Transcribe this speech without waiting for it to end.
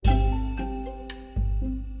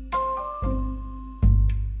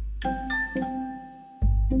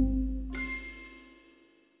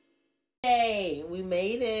Hey, we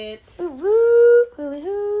made it. Woo, hula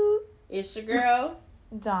hoo. It's your girl,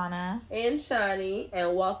 Donna. And Shawnie,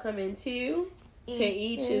 and welcome into To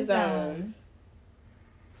Each His Own.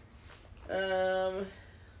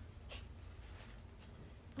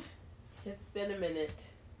 It's been a minute.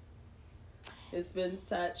 It's been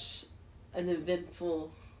such an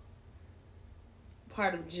eventful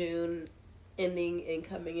part of June, ending and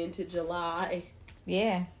coming into July.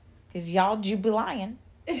 Yeah, because y'all jubilying.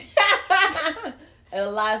 And a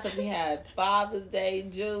lot of stuff we had. Father's Day,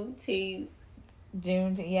 Juneteenth.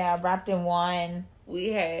 Yeah, wrapped in one.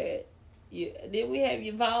 We had, did we have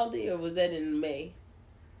Uvalde, or was that in May?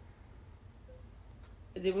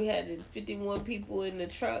 Then we had the 51 people in the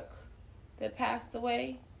truck that passed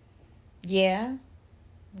away. Yeah,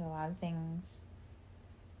 a lot of things.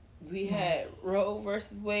 We had Roe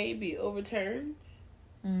versus Wade be overturned.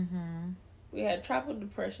 Mm-hmm. We had tropical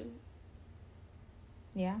depression.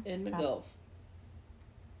 Yeah. In the Gulf.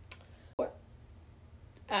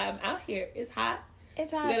 Out here, it's hot.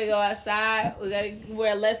 It's hot. We gotta go outside. We gotta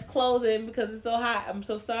wear less clothing because it's so hot. I'm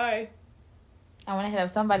so sorry. I want to hit up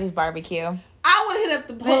somebody's barbecue. I want to hit up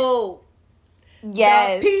the pool.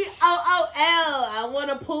 Yes. The POOL. I want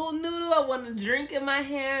a pool noodle. I want a drink in my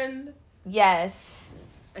hand. Yes.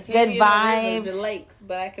 I can't be in the rivers and lakes,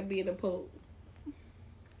 but I can be in a pool.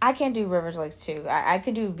 I can't do rivers, lakes too. I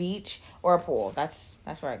could do a beach or a pool. That's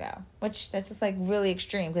where I go. Which that's just like really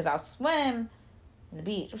extreme because I'll swim in the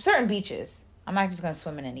beach. Certain beaches. I'm not just gonna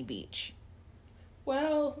swim in any beach.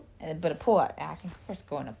 Well, but a pool, I can of course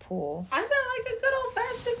go in a pool. I feel like a good old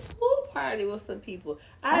fashioned pool party with some people.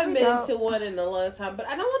 I haven't been to one in a long time, but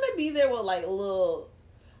I don't want to be there with like little.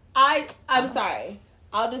 I'm sorry.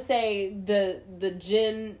 I'll just say the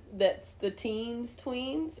gen that's the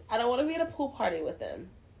tweens. I don't want to be at a pool party with them.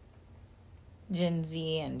 Gen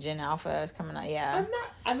Z and Gen Alpha is coming out. Yeah, I'm not.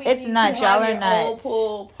 I mean, it's nuts. Y'all are nuts. Old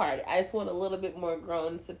pool party. I just want a little bit more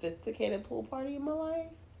grown, sophisticated pool party in my life.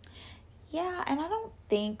 Yeah, and I don't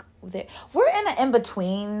think that we're in an in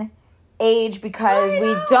between age because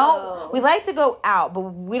we like to go out, but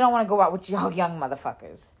we don't want to go out with y'all young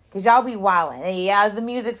motherfuckers because y'all be wilding. And yeah, the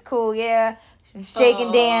music's cool. Yeah, shake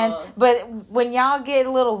and dance. But when y'all get a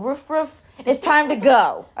little roof, it's time to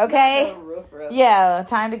go. Okay. Yeah,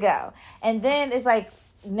 time to go. And then it's like,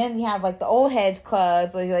 then you have like the old heads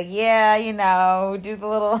clubs. Like yeah, you know, do the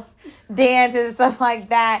little dances and stuff like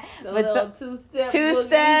that. The little two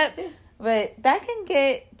step. But that can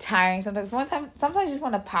get tiring sometimes. Sometimes you just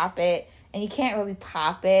want to pop it, and you can't really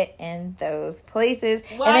pop it in those places.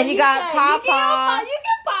 Well, and then you got pop-off. You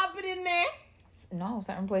can pop it in there. No,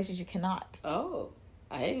 certain places you cannot. Oh,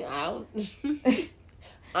 I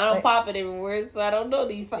don't pop it everywhere, so I don't know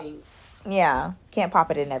these things. Yeah, can't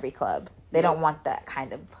pop it in every club. They don't want that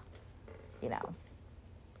kind of,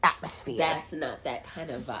 atmosphere. That's not that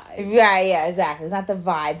kind of vibe. Right, yeah, exactly. It's not the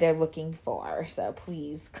vibe they're looking for. So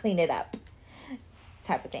please clean it up.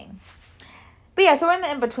 Type of thing. But yeah, so we're in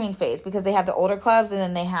the in-between phase because they have the older clubs and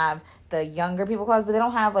then they have the younger people clubs, but they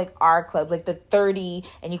don't have like our club, like the 30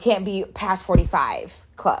 and you can't be past 45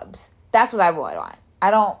 clubs. That's what I would want.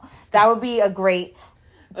 That would be a great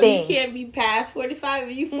thing. You can't be past 45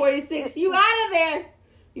 and you 46, you out of there.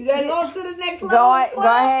 You gotta go to the next level. Go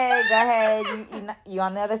ahead. You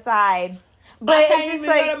on the other side. But I can't it's just even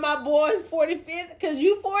like go to my boy's 45th because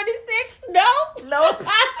you 46. No. And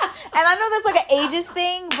I know that's like an ageist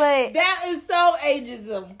thing, but that is so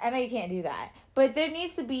ageism. I know you can't do that, but there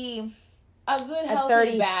needs to be a good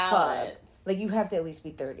healthy balance. Club. Like you have to at least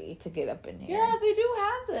be 30 to get up in here. Yeah, they do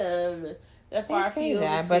have them. They're far few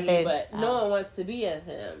in between, but no one wants to be at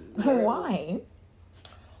them. Why?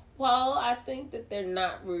 Well, I think that they're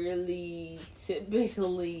not really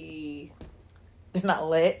typically... They're not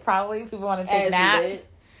lit, probably. People want to take naps. Lit.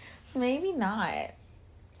 Maybe not.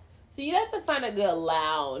 So you'd have to find a good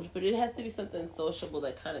lounge, but it has to be something sociable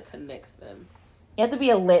that kind of connects them. You have to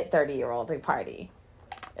be a lit 30-year-old party.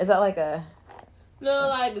 Is that like a... No,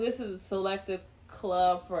 like this is a selective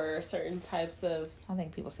club for certain types of... I don't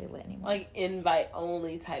think people say lit anymore. Like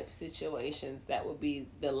invite-only type situations. That would be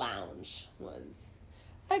the lounge ones.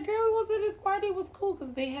 That girl who was at this party was cool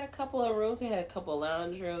because they had a couple of rooms. They had a couple of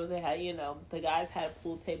lounge rooms. They had, the guys had a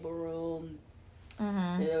pool table room. Mm-hmm.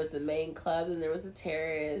 And there was the main club and there was a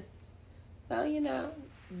terrace. So,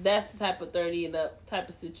 that's the type of 30 and up type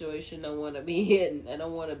of situation I want to be in. I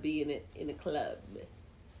don't want to be in a club.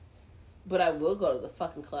 But I will go to the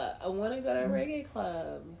fucking club. I want to go to a reggae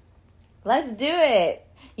club. Let's do it.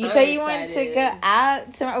 You say you want to go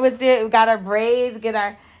out tomorrow. Let's do it. We got our braids, get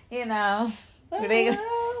our, reggae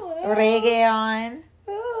on.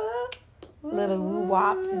 Little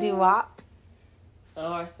woo-wop, doo-wop.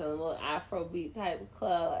 Or some little Afrobeat type of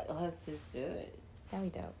club. Like, let's just do it.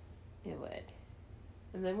 That'd be dope. It would.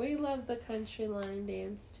 And then we love the country line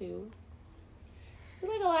dance too. We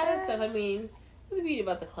like a lot of stuff. I mean, there's the beauty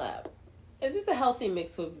about the club. And just a healthy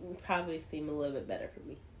mix would probably seem a little bit better for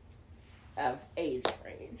me. Of age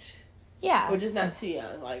range. Yeah. We're just not too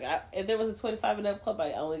young. Like, if there was a 25 and up club,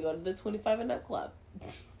 I'd only go to the 25 and up club.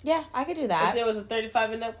 Yeah, I could do that. If there was a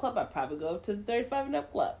 35 and up club, I'd probably go to the 35 and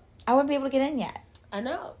up club. I wouldn't be able to get in yet. I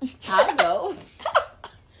know. I'll go.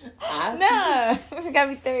 No, it's gotta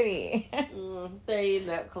be 30. 30 and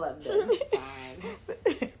up club then.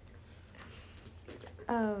 Fine.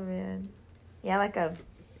 Oh man, yeah, I like a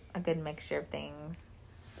good mixture of things.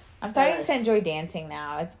 I'm starting to enjoy dancing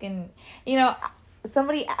now. It's getting, a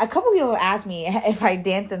couple people asked me if I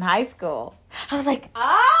danced in high school. I was like, shit.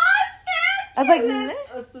 I was like, no.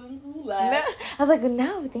 I was like,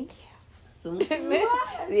 no, thank you.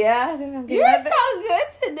 Yeah, you're so good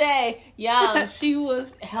today. Yeah, she was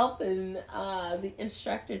helping the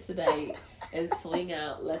instructor today in Swing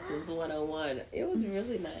Out Lessons 101. It was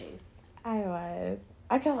really nice. I was.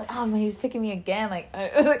 I kind of like, oh man, he's picking me again. Like,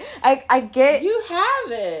 I get. You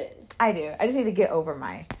have it. I do. I just need to get over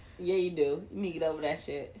my. Yeah, you do. You need to get over that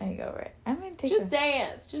shit. I need to get over it. I'm gonna take. Just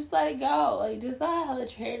dance. Just let it go. Like, just let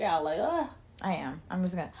your hair down. Like, I am.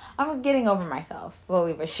 I'm getting over myself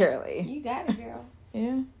slowly but surely. You got it, girl.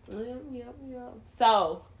 Yeah. Yep.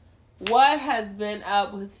 So, what has been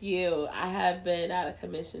up with you? I have been out of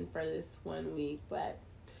commission for this 1 week, but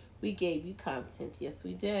we gave you content. Yes,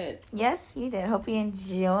 we did. Yes, you did. Hope you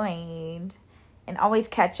enjoyed. And always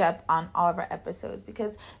catch up on all of our episodes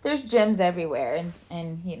because there's gems everywhere.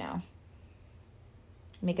 And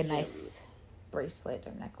make a nice bracelet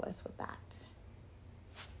or necklace with that.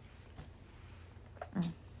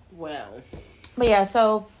 Well. But yeah,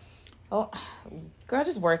 so, girl,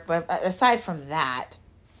 just work. But aside from that,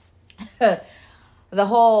 the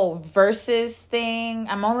whole verses thing,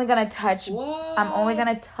 I'm only gonna touch a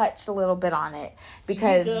little bit on it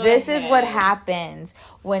because this is what happens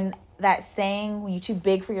when that saying, when you're too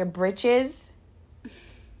big for your britches,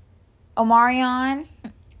 Omarion.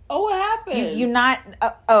 Oh, what happened? You're not.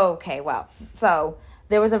 Okay, well, so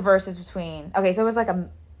there was a verses between. Okay, so it was like a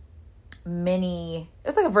mini. It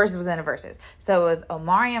was like a verses within a verses. So it was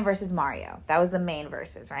Omarion versus Mario. That was the main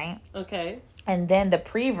verses, right? Okay. And then the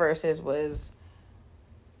pre-verses was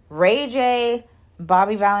Ray J,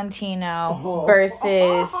 Bobby Valentino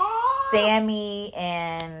versus Sammy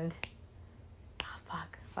and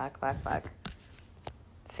fuck.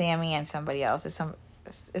 Sammy and somebody else. It's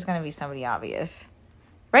gonna be somebody obvious.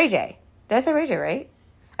 Ray J. Did I say Ray J, right?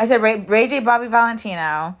 I said Ray J, Bobby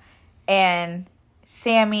Valentino, and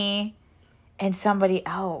Sammy and somebody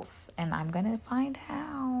else. And I'm gonna find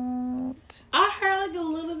out. I heard like a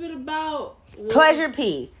little bit about Pleasure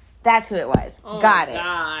P. That's who it was. Oh, Got it.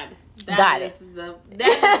 God. Got it.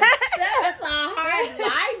 That's a hard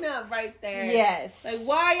lineup right there. Yes. Like,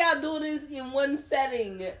 why are y'all doing this in one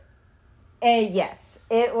setting? And yes,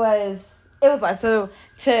 it was a lot.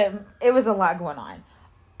 It was a lot going on.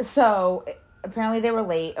 So apparently they were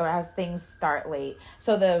late, or as things start late.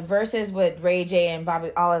 So the verses with Ray J and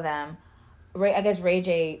Bobby, all of them. I guess Ray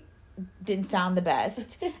J didn't sound the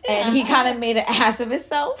best, and he kind of made an ass of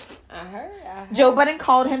himself. I heard. Joe Budden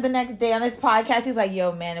called him the next day on his podcast. He's like,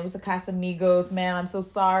 "Yo, man, it was the Casamigos, man. I'm so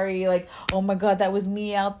sorry. Like, oh my god, that was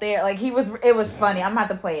me out there." Like, it was funny. I'm about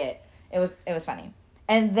to play it. It was funny.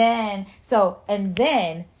 And then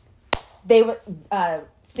they were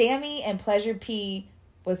Sammy and Pleasure P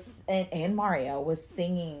and Mario was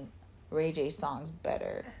singing Ray J songs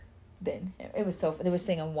better than him. It was they were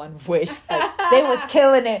singing One Wish. Like, they was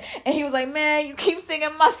killing it. And he was like, "Man, you keep singing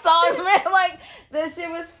my songs, man." Like, this shit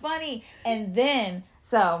was funny. And then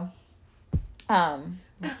Mario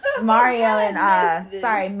and Mario.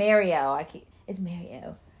 It's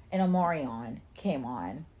Mario and Omarion came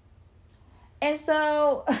on. And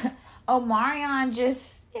so Omarion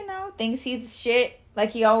just, thinks he's shit like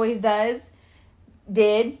he always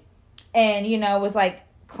did. And, was like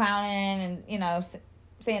clowning and,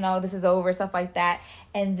 saying, "Oh, this is over," stuff like that.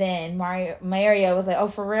 And then Mario was like, "Oh,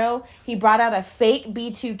 for real?" He brought out a fake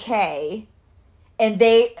B2K, and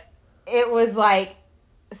it was like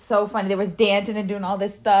so funny. They was dancing and doing all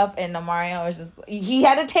this stuff, and Mario was just, he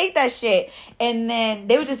had to take that shit. And then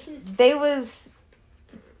they was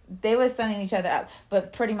sunning each other up,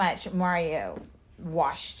 but pretty much Mario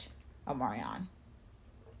washed Omarion.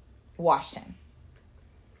 Washed him.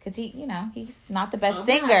 Because he's not the best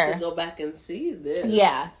singer. I have to go back and see this.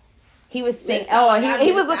 Yeah. He was singing.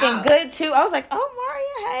 He was looking good, too. I was like, "Oh,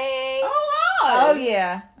 Mario, hey." Oh, Lord. Oh,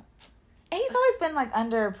 yeah. And he's always been, like,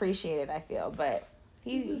 underappreciated, I feel. But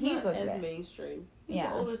He's not as mainstream. He's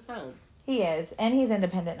an older sound. He is, and he's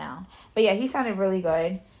independent now. But yeah, he sounded really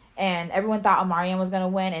good. And everyone thought Omarion was going to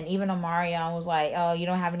win. And even Omarion was like, oh, you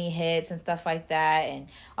don't have any hits and stuff like that. And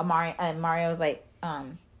Mario was like,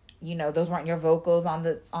 you know, those weren't your vocals on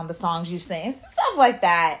the songs you sing. Stuff like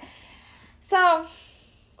that. So,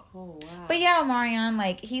 oh, wow. But yeah, Omarion,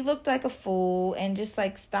 like, he looked like a fool and just,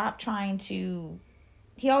 like, stopped trying to...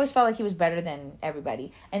 He always felt like he was better than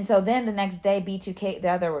everybody. And so then the next day, B2K,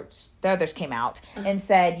 the others came out and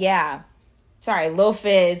said, yeah, sorry, Lil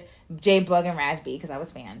Fizz, J Bug, and Razby, because I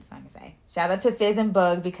was fans, so I'm going to say. Shout out to Fizz and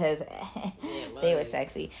Bug because they were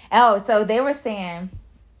sexy. Oh, so they were saying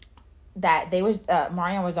that they were,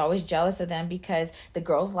 Marion was always jealous of them because the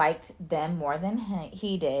girls liked them more than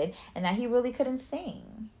he did, and that he really couldn't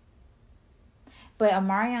sing. But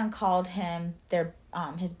Omarion called him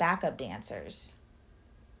his backup dancers.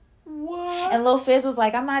 What? And Lil Fizz was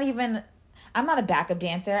like, I'm not a backup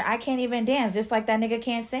dancer. I can't even dance, just like that nigga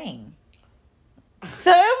can't sing.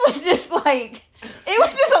 So it was just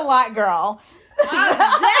a lot, girl. I'm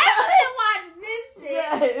definitely watching this shit.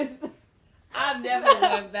 Yes. I'm definitely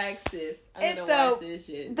going back, sis. I'm going to watch this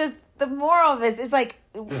shit. The moral of it is like,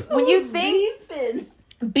 when you think...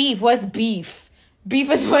 Beef, what's beef?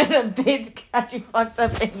 Beef is when a bitch got you fucked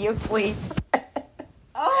up in your sleep.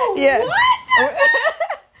 Oh, yeah. What?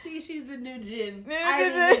 See, she's the new Jin. I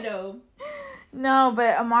didn't know. No,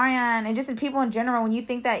 but Omarion and just the people in general, when you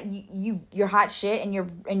think that you're hot shit and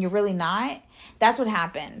you're really not, that's what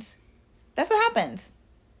happens. That's what happens.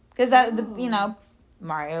 Because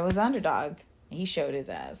Mario was the underdog. He showed his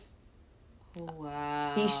ass.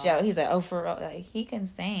 Wow. He's like, oh, for real, like, he can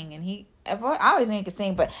sing, and I always knew he could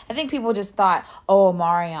sing, but I think people just thought, oh,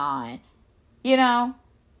 Omarion, you know.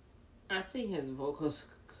 I think his vocals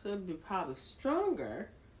could be probably stronger.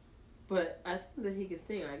 But I think that he can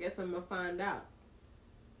sing. I guess I'm going to find out.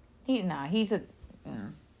 He's not who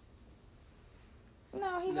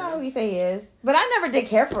he say he is. But I never did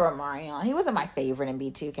care for Omarion. He wasn't my favorite in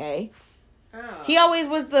B2K. Oh. He always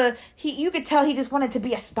was you could tell he just wanted to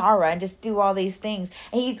be a star and just do all these things.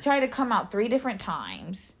 And he tried to come out 3 different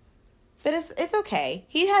times. But it's okay.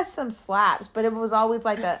 He has some slaps, but it was always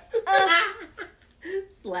like a...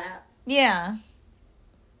 Slaps. Yeah.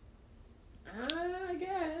 I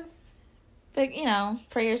guess. But,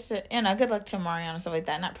 prayers to, good luck to Omarion and stuff like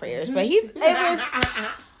that. Not prayers, but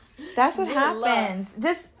that's what happens.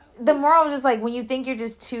 Just, the moral is just like, when you think you're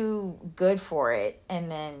just too good for it,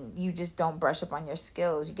 and then you just don't brush up on your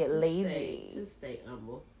skills, you get lazy. Just stay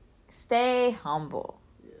humble. Stay humble.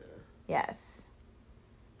 Yeah. Yes.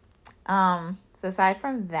 So aside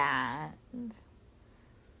from that.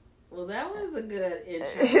 Well, that was a good intro.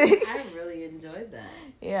 I really enjoyed that.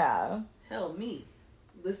 Yeah. Hell, me.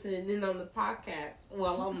 Listening in on the podcast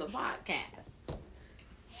while on the podcast.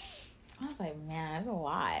 I was like, man, that's a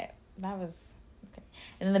lot. That was okay.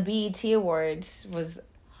 And then the BET Awards was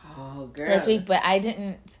this week, but I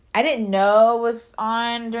didn't know it was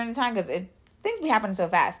on during the time because things be happening so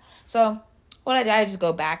fast. So what I did, I just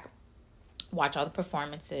go back, watch all the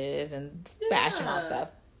performances and fashion all stuff,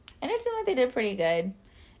 and it seemed like they did pretty good.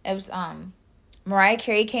 It was Mariah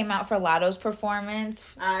Carey came out for Lotto's performance.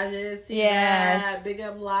 I did see that. Big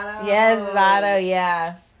up Lotto. Yes, Lotto,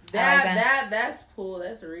 yeah. That's cool.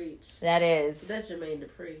 That's a reach. That is. That's Jermaine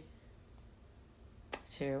Dupri.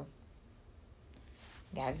 True.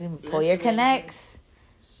 Guys, pull your connects.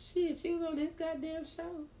 Shit, she was on his goddamn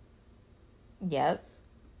show. Yep.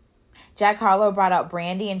 Jack Harlow brought out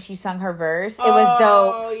Brandy and she sung her verse. It was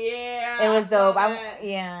dope. Oh, yeah. It was dope.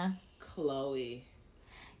 Yeah. Chloe.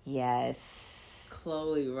 Yes.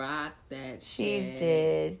 Chloe rocked that shit. She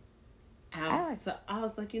did. I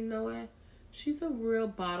was like, you know what? She's a real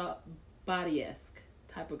body-esque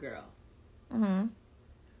type of girl. Mm-hmm.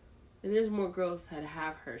 And there's more girls that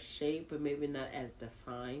have her shape, but maybe not as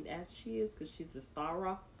defined as she is, because she's a star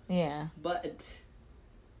rock. Yeah. But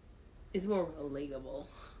it's more relatable.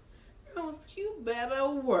 I was like, you better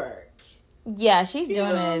work. Yeah, she's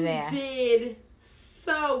doing it there. You did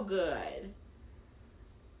so good.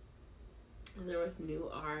 And there was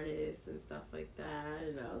new artists and stuff like that,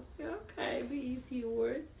 and I was like, okay, BET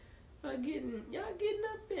Awards, y'all getting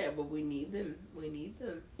up there, but we need them.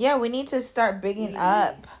 Yeah, we need to start bigging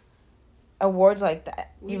up awards like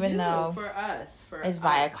that, even though for us, it's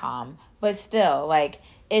Viacom, but still, like,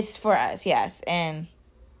 it's for us, yes. And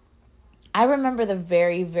I remember the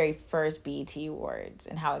very, very first BET Awards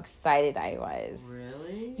and how excited I was.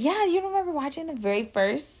 Really? Yeah, you remember watching the very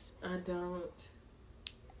first? I don't.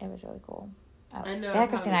 It was really cool. I know. They had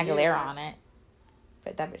Christina Aguilera on it,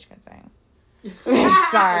 but that bitch can sing.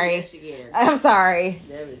 Sorry. Yes, she can. I'm sorry.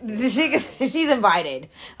 Definitely. She's invited.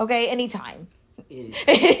 Okay, anytime.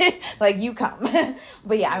 Like, you come.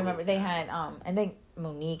 But yeah, I remember they had I think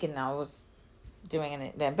Monique and I was doing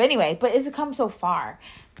it then. But anyway, but it's come so far.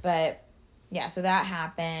 But yeah, so that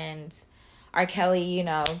happened. R. Kelly, you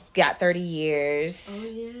know, got 30 years.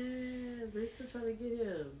 Oh yeah, they're still trying to get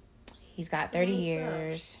him. He's got 30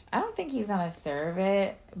 years. I don't think he's gonna serve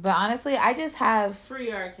it. But honestly, I just have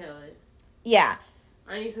free R. Kelly. Yeah.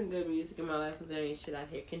 I need some good music in my life because there ain't shit out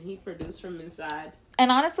here. Can he produce from inside?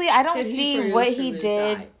 And honestly, I don't see what he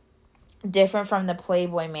did different from the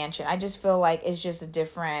Playboy Mansion. I just feel like it's just a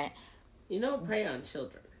different... You don't prey on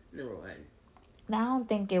children, number one. I don't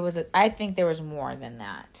think it was... I think there was more than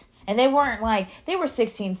that. And they weren't like... They were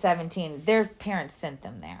 16, 17. Their parents sent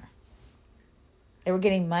them there. They were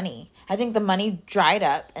getting money. I think the money dried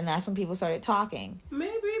up, and that's when people started talking.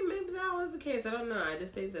 Maybe that was the case. I don't know. I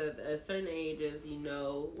just think that at certain ages, you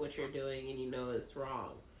know what you're doing, and you know it's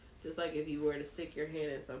wrong. Just like if you were to stick your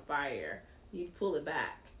hand in some fire, you'd pull it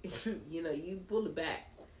back. You know, you pull it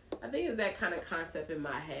back. I think it's that kind of concept in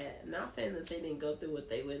my head. I'm not saying that they didn't go through what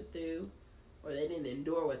they went through, or they didn't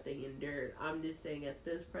endure what they endured. I'm just saying at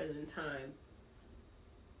this present time,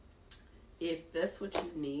 if that's what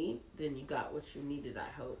you need, then you got what you needed, I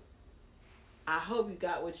hope. I hope you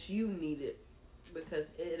got what you needed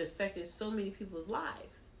because it affected so many people's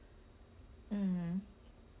lives. Mm-hmm.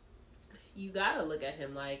 You gotta look at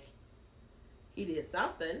him like he did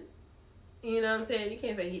something. You know what I'm saying? You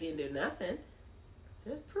can't say he didn't do nothing.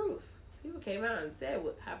 There's proof. People came out and said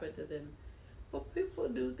what happened to them. But people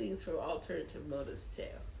do things for alternative motives too.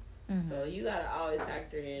 Mm-hmm. So you gotta always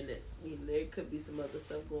factor in that there could be some other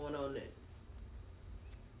stuff going on that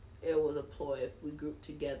it was a ploy. If we group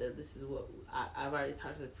together, this is what I've already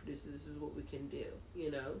talked to the producers. This is what we can do,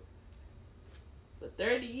 you know. But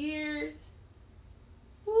 30 years,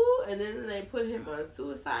 woo, and then they put him on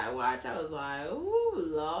suicide watch. I was like, ooh,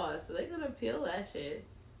 Lord. So they're gonna appeal that shit.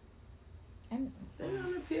 And they're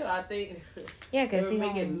gonna appeal. I think. Yeah, because they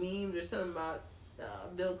were making memes or something about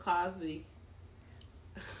Bill Cosby.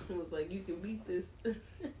 It was like, you can beat this.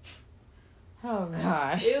 Oh,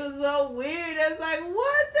 gosh. It was so weird. I was like,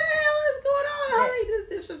 what the hell is going on? How they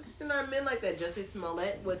just disrespecting our men like that? Jussie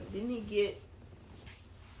Smollett, didn't he get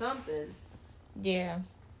something? Yeah.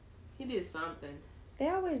 He did something. They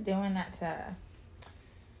always doing that to...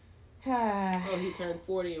 Oh, he turned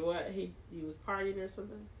 40 or what? He was partying or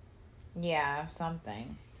something? Yeah,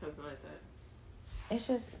 something. Something like that. It's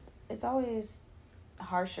just, it's always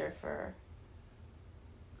harsher for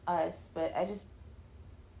us, but I just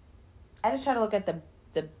try to look at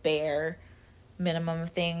the bare minimum of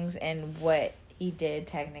things and what he did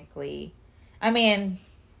technically. I mean,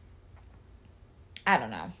 I don't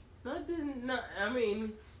know. I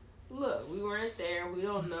mean, look, we weren't there. We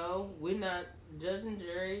don't know. We're not judge and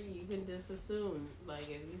jury. You can just assume. Like, if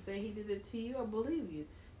you say he did it to you, I believe you.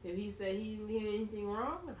 If he said he didn't hear anything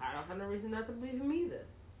wrong, I don't have no reason not to believe him either.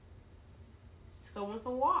 It's going to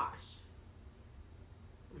wash.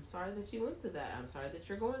 I'm sorry that you went through that. I'm sorry that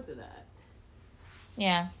you're going through that.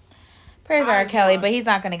 Yeah. Prayers are R. Kelly, but he's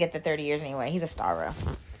not going to get the 30 years anyway. He's a star.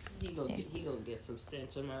 He gonna get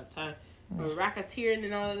substantial amount of time. From racketeering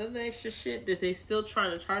and all that other extra shit that they still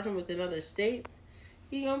trying to charge him with in other states,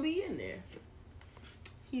 he gonna be in there.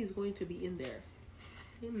 He's going to be in there.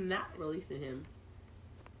 I'm not releasing him.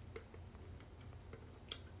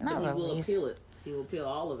 He will appeal it. He will appeal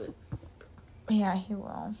all of it. Yeah, he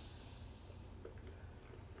will.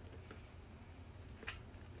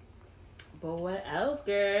 But what else,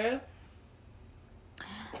 girl?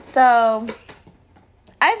 So,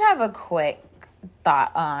 I just have a quick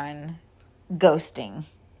thought on ghosting.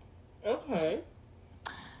 Okay.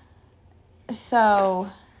 So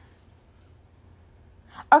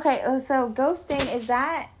ghosting, is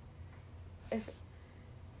that...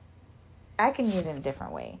 I can use it in a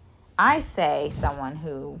different way. I say someone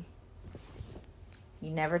who you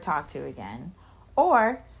never talk to again,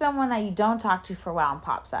 or someone that you don't talk to for a while and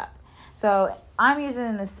pops up. So I'm using it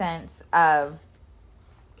in the sense of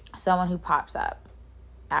someone who pops up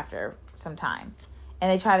after some time, and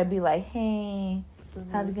they try to be like, "Hey,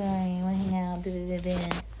 how's it going? Want to hang out?"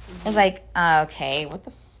 It's like, okay, what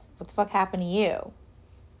the fuck happened to you?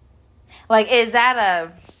 Like, is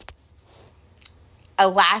that a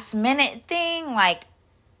last minute thing? Like,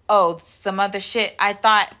 oh, some other shit I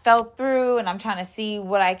thought fell through and I'm trying to see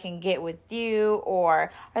what I can get with you?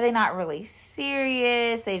 Or are they not really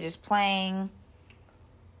serious? They just playing?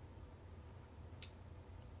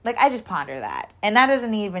 Like, I just ponder that. And that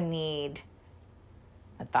doesn't even need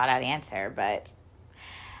a thought out answer, but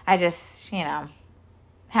I just, I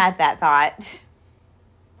had that thought.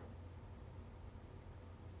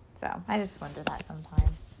 So I just wonder that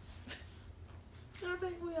sometimes. I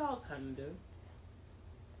think we all kind of do.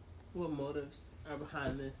 What motives are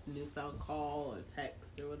behind this newfound call or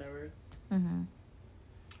text or whatever? Mm-hmm.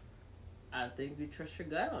 I think you trust your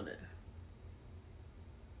gut on it.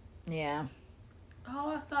 Yeah.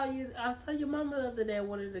 Oh, I saw your mama the other day. I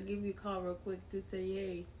wanted to give you a call real quick to say,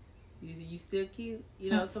 hey, you still cute?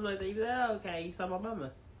 You know, something like that. You be like, oh, okay, you saw my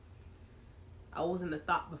mama. I wasn't a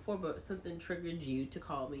thought before, but something triggered you to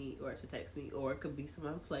call me or to text me, or it could be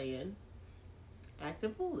someone playing,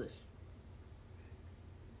 acting foolish.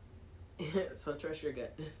 So trust your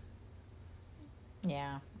gut.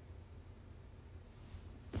 Yeah.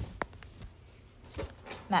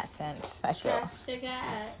 In that sense, I feel. Trust your gut.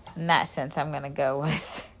 In that sense, I'm gonna go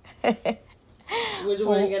with. Which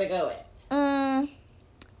one are you gonna go with?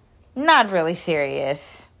 Not really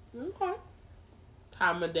serious. Okay.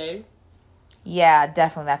 Time of day. Yeah,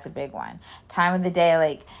 definitely. That's a big one. Time of the day,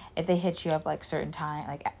 like if they hit you up like certain time,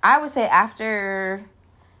 like I would say after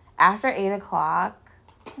 8:00.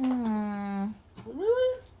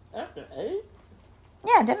 Really? After 8?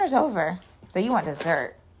 Yeah, dinner's over. So you want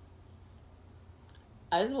dessert.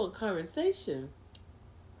 I just want conversation.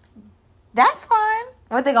 That's fine.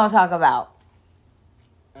 What they gonna talk about?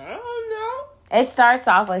 I don't know. It starts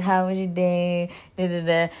off like, how was your day? Da, da,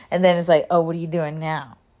 da. And then it's like, oh, what are you doing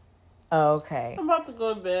now? Oh, okay. I'm about to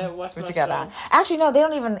go to bed. Watch What my you got show. on? Actually, no, they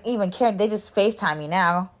don't even care. They just FaceTime you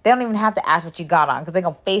now. They don't even have to ask what you got on because they're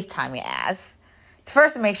going to FaceTime your ass. It's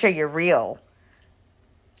first to make sure you're real.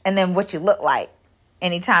 And then what you look like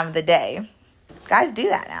any time of the day. Guys do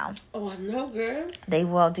that now. Oh, I know, girl. They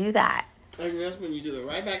will do that. And that's when you do it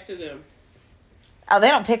right back to them. Oh, they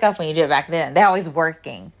don't pick up when you do it back then. They're always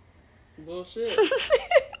working. Bullshit.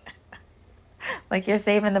 Like you're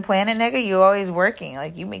saving the planet, nigga. You always working.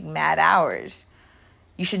 Like you make mad hours.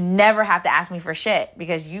 You should never have to ask me for shit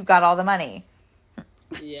because you got all the money.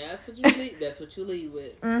 Yeah, that's what you lead. That's what you lead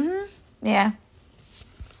with. Mm-hmm. Yeah.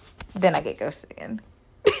 Then I get ghosted again.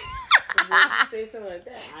 When you say something like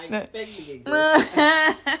that, I expect to get ghosted.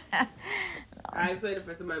 I expected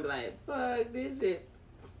for somebody to be like, fuck this shit.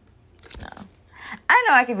 No. I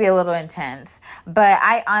know I could be a little intense, but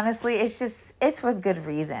I honestly, it's with good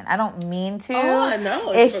reason. I don't mean to. Oh, I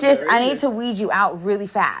know. It's just, I need to weed you out really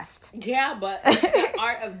fast. Yeah, but it's the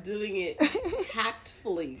art of doing it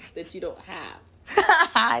tactfully that you don't have.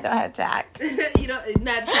 I don't have tact. You know,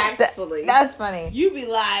 not tactfully. That's funny. You be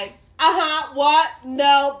like, what?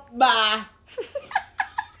 No, bye.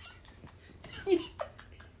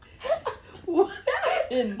 What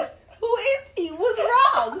happened? Who is he? What's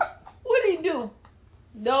wrong? What did he do?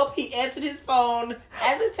 Nope, he answered his phone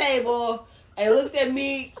at the table and looked at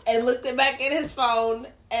me and looked back at his phone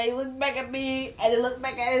and he looked back at me and he looked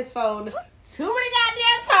back at his phone. Too many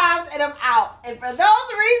goddamn times and I'm out. And for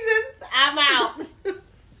those reasons, I'm out.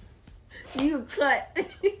 You cut.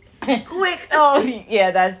 Quick. Oh,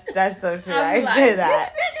 yeah, that's so true. I did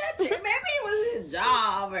that. Maybe it was his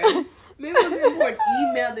job or maybe it was an important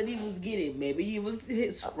email that he was getting. Maybe he was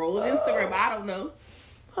scrolling Instagram. I don't know.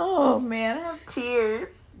 Oh, man, I have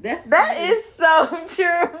tears. That is so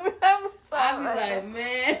true. I'm sorry. I be like,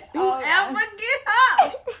 man, Oh, whoever get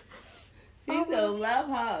her, he's gonna love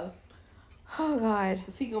her. Oh, God.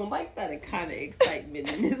 Cause he gonna like that kind of excitement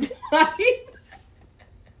in his life.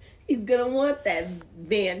 He's gonna want that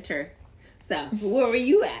banter. So, where were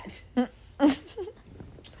you at?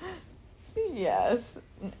 Yes.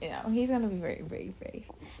 You know, he's gonna be very, very, very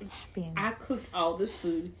happy. I cooked all this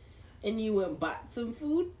food, and you went and bought some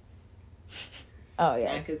food. Oh,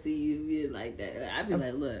 yeah. I could see you being like that. I'd be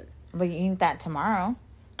like, look. But you eat that tomorrow.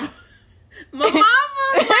 My mom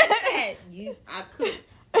was like that. I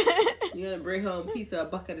cooked. You're gonna bring home pizza, a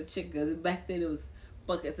bucket of chicken. Cause back then it was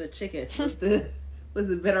buckets of chicken. Was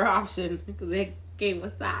the better option because it came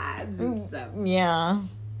with sides and stuff. Yeah.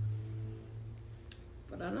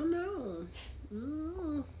 But I don't know.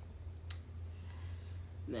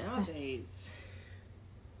 Nowadays.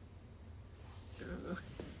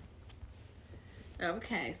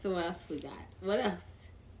 Okay, so what else we got? What else?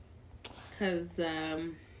 Because I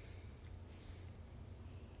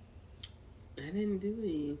didn't do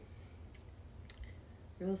any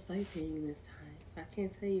real sightseeing this time. So I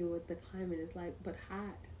can't tell you what the climate is like, but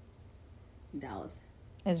hot in Dallas.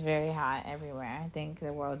 It's very hot everywhere. I think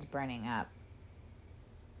the world's burning up.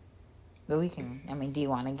 But we can, do you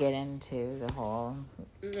want to get into the whole...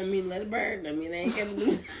 Let it burn. I ain't gonna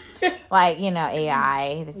do like,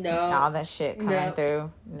 AI, no, all that shit coming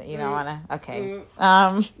through. You don't want to... Okay.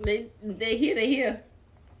 They hear.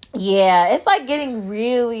 Yeah, it's like getting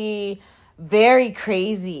really very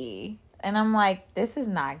crazy. And I'm like, this is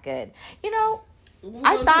not good. You know,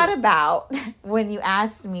 I thought about when you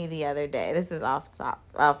asked me the other day, this is off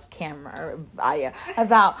camera,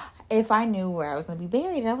 about if I knew where I was going to be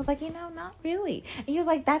buried. And I was like, not really. And he was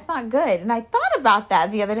like, that's not good. And I thought about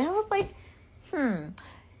that the other day. I was like,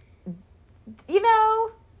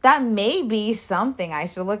 that may be something I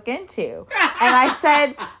should look into. And I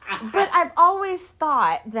said, but I've always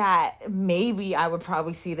thought that maybe I would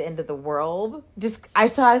probably see the end of the world. I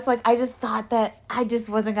just thought that I just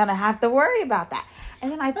wasn't going to have to worry about that.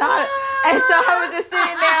 And then I thought, and so I was just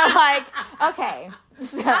sitting there like, okay.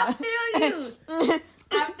 So. I feel you.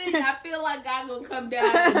 I feel like God gonna come down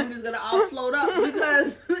and we're just gonna all float up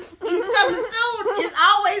because he's coming soon. It's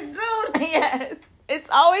always soon. Yes. It's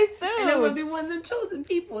always soon. And it would be one of them chosen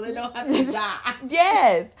people that don't have to die.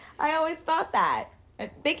 Yes. I always thought that.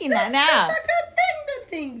 Thinking that now. That's a good thing to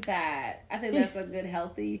think that. I think that's a good,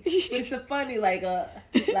 healthy. It's a funny, but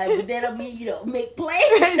that don't mean you don't make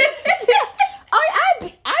plans.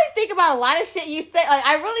 I think about a lot of shit you say. Like,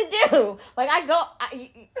 I really do. Like,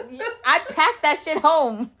 I pack that shit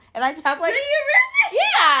home. And I'm like... Do you really?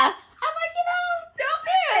 Yeah. I'm like, don't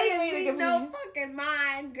pay me no fucking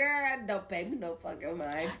mind, girl. Don't pay me no fucking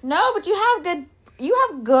mind. No, but you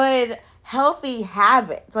have good healthy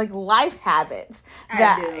habits, like life habits.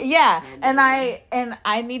 I do. Yeah. And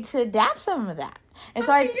I need to adapt some of that. And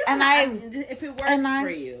so if it works for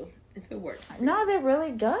you. If it works. No, they're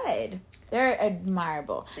really good. They're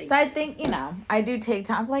admirable. So I think, I do take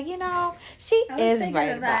time. Like, she is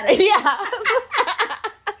right about it. Yeah.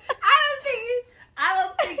 I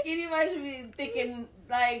don't think anybody should be thinking,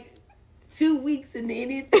 2 weeks into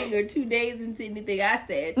anything or 2 days into anything I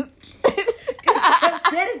said. I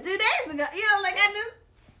said it 2 days ago.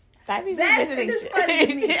 That's funny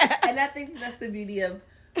to me. Yeah. And I think that's the beauty of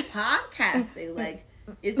podcasting.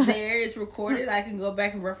 It's there, it's recorded. I can go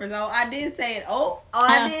back and reference. Oh, I did say it.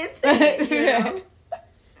 I did say it.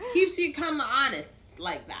 Keeps you kind of honest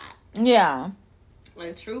like that. Yeah.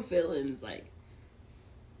 Like true feelings. I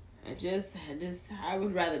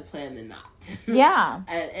would rather plan than not. Yeah.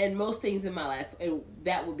 and most things in my life, and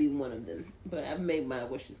that would be one of them. But I've made my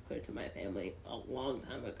wishes clear to my family a long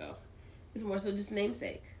time ago. It's more so just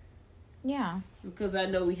namesake. Yeah. Because I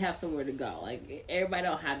know we have somewhere to go. Everybody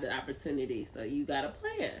don't have the opportunity, so you got to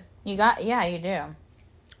plan. You do.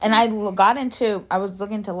 And I was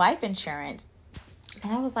looking into life insurance,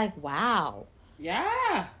 and I was like, wow.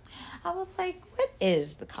 Yeah. I was like, what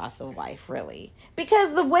is the cost of life, really?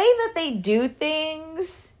 Because the way that they do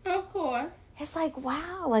things... Of course. It's like,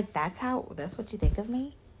 wow, that's what you think of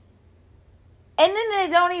me? And then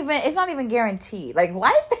it's not even guaranteed.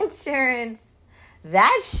 Life insurance,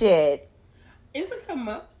 that shit... It's a come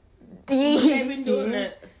up. They've been doing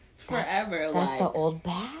that forever. That's the old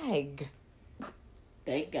bag.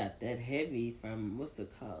 They got that heavy from, what's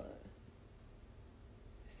it called?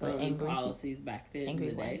 Some policies back then in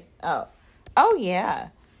the day. Oh yeah.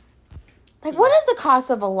 What is the cost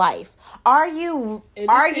of a life? Are you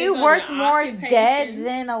worth more dead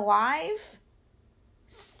than alive?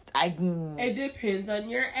 It depends on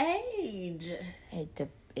your age.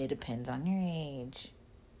 It depends on your age.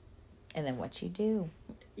 And then what you do.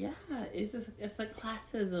 Yeah, it's a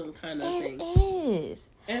classism kind of thing. It is.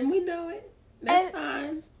 And we know it. That's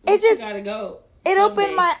fine. It just gotta go. It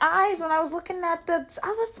opened my eyes when I was looking at I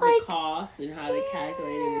was like... The cost and how they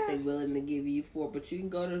calculate it, what they're willing to give you for. But you can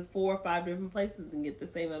go to 4 or 5 different places and get the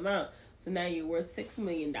same amount. So now you're worth $6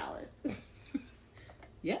 million.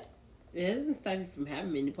 Yep. It doesn't stop you from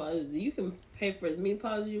having many policies. You can pay for as many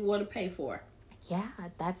policies you want to pay for. Yeah,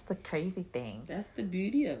 that's the crazy thing. That's the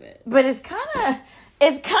beauty of it. But it's kind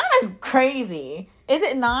of crazy. Is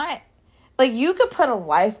it not? You could put a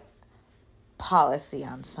life policy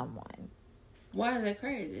on someone. Why is that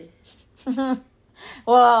crazy?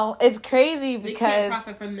 Well, it's crazy because... They can't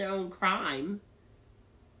profit from their own crime.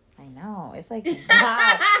 I know. It's wow. It's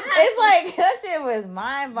that shit was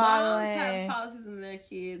mind-boggling. Moms have policies on their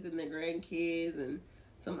kids and their grandkids, and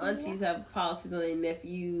some aunties have policies on their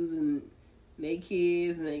nephews and their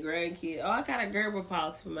kids and their grandkids. Oh, I got a Gerber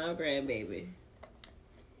policy for my grandbaby.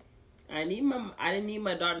 I didn't need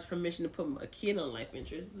my daughter's permission to put a kid on life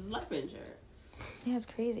insurance. It's life insurance. Yeah, it's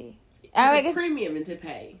crazy. It's a premium to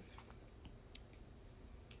pay.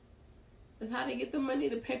 That's how they get the money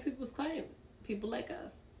to pay people's claims. People like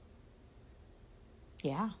us.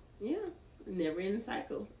 Yeah. Yeah. Never in a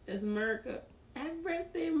cycle. That's America. Happy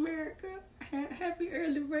birthday, America. Happy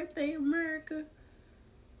early birthday, America.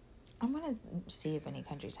 I'm going to see if any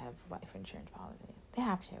countries have life insurance policies. They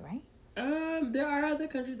have to, right? There are other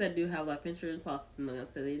countries that do have life insurance policies, and like I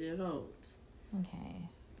said, they don't. Okay.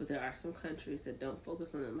 But there are some countries that don't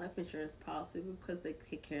focus on their life insurance policy because they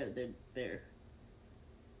take care of their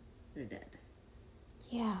dead.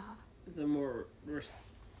 Yeah. There's more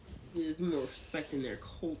respect in their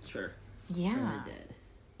culture. Yeah. For the dead.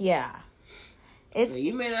 Yeah. So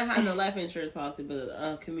you may not have no life insurance policy, but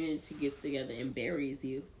a community gets together and buries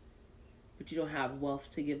you. But you don't have wealth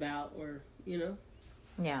to give out, or, you know.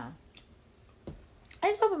 Yeah. I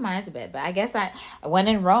just opened my eyes a bit, but I guess I went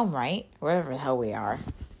in Rome, right? Wherever the hell we are.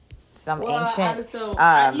 Some ancient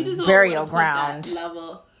burial ground.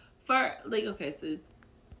 Level for, like, okay, so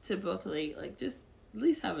typically, like, just at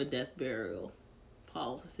least have a death burial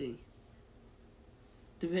policy.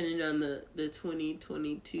 Depending on the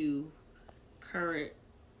 2022 current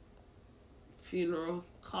funeral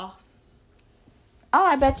costs. Oh,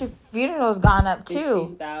 I bet your funeral's gone up too.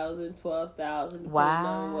 15,000, 12,000, depending wow.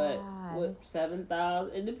 on what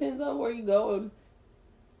 7,000. It depends on where you go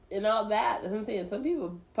and all that. That's what I'm saying. Some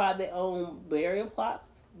people buy their own burial plots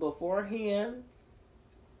beforehand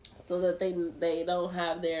so that they don't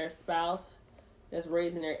have their spouse that's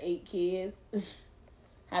raising their 8 kids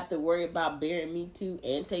have to worry about burying me too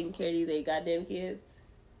and taking care of these 8 goddamn kids.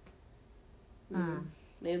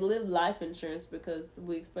 They live life insurance because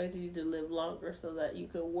we expected you to live longer so that you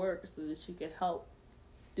could work, so that you could help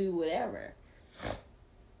do whatever.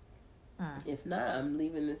 If not, I'm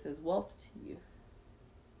leaving this as wealth to you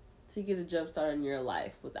to get a jump start in your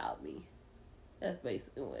life without me. That's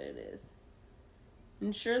basically what it is.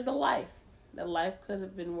 Insure the life that life could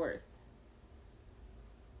have been worth.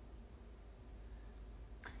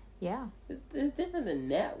 Yeah. It's different than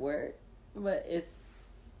network, but it's...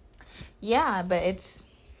 Yeah, but it's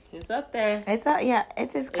up there. It's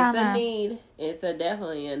just kind of... It's a need. It's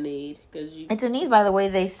definitely a need. It's a need by the way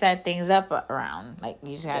they set things up around. Like,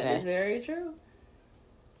 you just gotta... That is very true.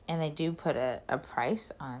 And they do put a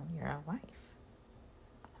price on your life.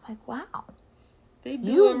 I'm like, wow. They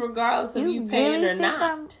do it regardless of you paying or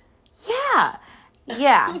not.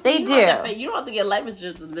 Yeah, they do. You don't have to get life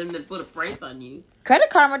insurance for them to put a price on you.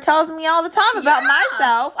 Credit Karma tells me all the time about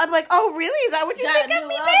myself. I'm like, oh, really? Is that what you think of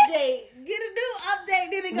me, bitch? Get a new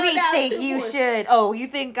update. Then it goes we down think you should. Oh, you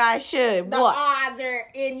think I should? The what? odds are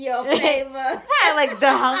in your favor. Right, like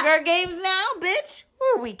the Hunger Games now, bitch. Who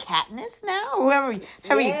are we, Katniss now? Whoever you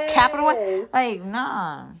capital? Like,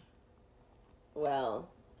 nah. Well,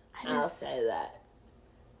 I'll say that.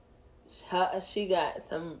 She got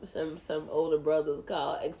some older brothers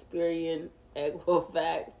called Experian,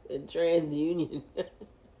 Equifax, and TransUnion.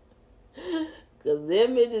 Because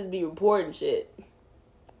them bitches be reporting shit.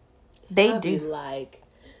 They I'd do. Be like,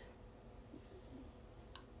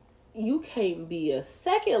 you can't be a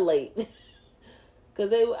second late.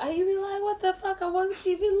 Because you'd be like, what the fuck? I wasn't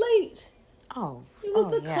even late. Oh. It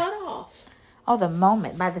was the cutoff. Oh, the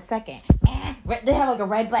moment, by the second. They have like a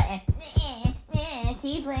red button.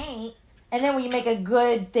 Too late. And then when you make a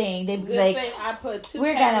good thing, they be like, I put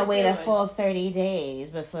we're going to wait a full 30 days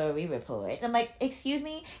before we report. I'm like, excuse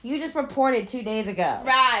me? You just reported 2 days ago.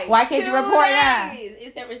 Right. Why can't you report now?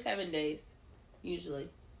 It's every 7 days, usually.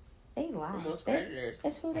 They lie. For most creditors.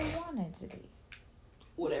 It's who they wanted to be.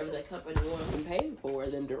 Whatever that company wants and paid for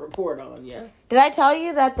them to report on, yeah. Did I tell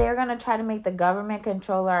you that they're going to try to make the government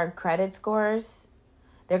control our credit scores?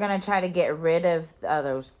 They're going to try to get rid of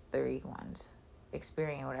those 3 ones.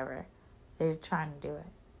 Experian, whatever. They're trying to do it.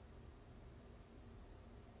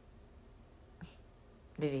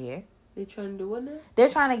 Did you hear? They're trying to do what now? They're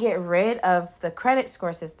trying to get rid of the credit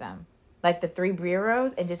score system. Like the 3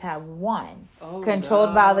 bureaus and just have one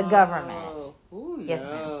controlled by the government. Ooh, yes,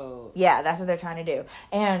 ma'am. Yeah, that's what they're trying to do.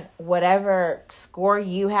 And whatever score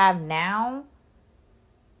you have now,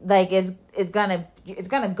 like it's gonna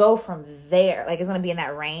go from there. Like it's gonna be in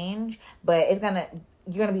that range, but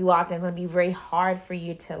you're gonna be locked in. It's gonna be very hard for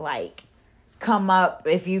you to like come up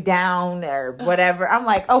if you down or whatever. I'm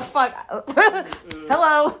like, oh fuck.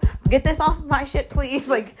 Hello, get this off my shit, please.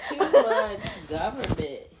 Like it's too much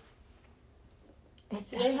government.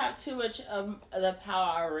 They have too much of the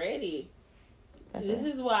power already. This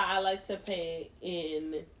is why I like to pay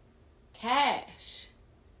in cash.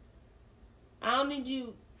 I don't need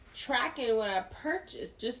you tracking what I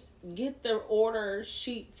purchase. Just get the order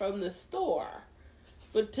sheet from the store.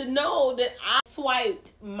 But to know that I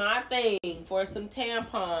swiped my thing for some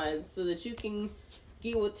tampons so that you can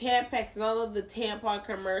get with Tampax and all of the tampon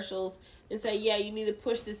commercials and say, yeah, you need to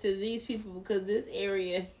push this to these people because this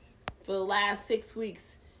area for the last 6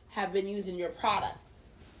 weeks have been using your product.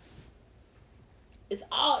 It's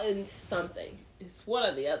all into something. It's one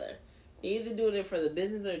or the other. They're either doing it for the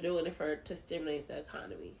business or doing it to stimulate the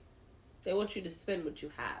economy. They want you to spend what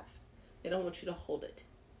you have. They don't want you to hold it.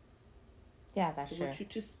 Yeah, that's I true. want you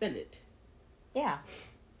to spend it. Yeah.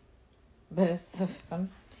 But it's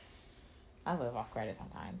I live off credit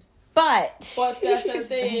sometimes. But that's the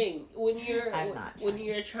thing. When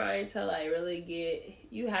you're trying to like really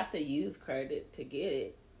you have to use credit to get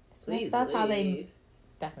it. Please that's how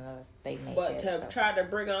that's another they make But to try to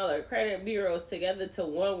bring all the credit bureaus together to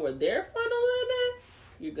one where they're funneling it,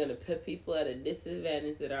 you're gonna put people at a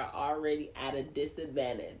disadvantage that are already at a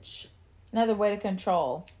disadvantage. Another way to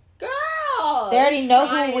control. Girl, they already know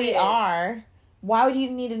who we are. Why would you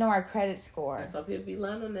need to know our credit score? That's why people be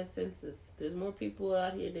lying on that census. There's more people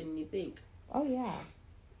out here than you think. Oh yeah.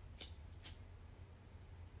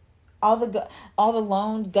 All the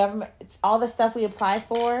loans, government, all the stuff we apply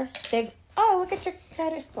for. Look at your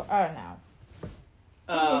credit score. Oh no.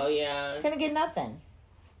 Oh yeah. Gonna get nothing.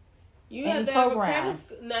 You have to have a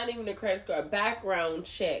credit, not even a credit score, a background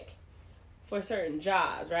check for certain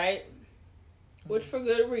jobs, right? Mm-hmm. Which for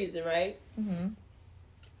good reason, right? Mm-hmm.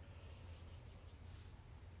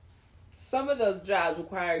 Some of those jobs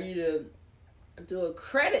require you to do a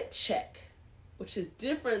credit check, which is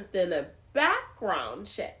different than a background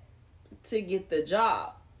check to get the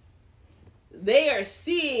job. They are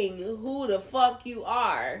seeing who the fuck you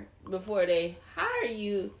are before they hire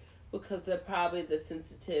you because of probably the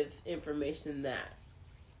sensitive information that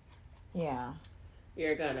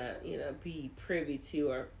you're gonna, be privy to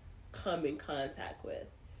or come in contact with.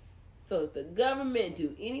 So if the government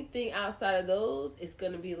do anything outside of those, it's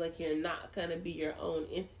going to be like you're not going to be your own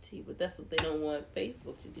entity. But that's what they don't want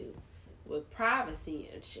Facebook to do with privacy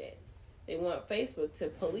and shit. They want Facebook to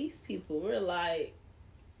police people. We're like,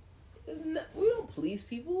 we don't police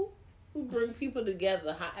people. We bring people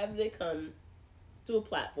together however they come to a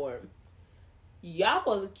platform. Y'all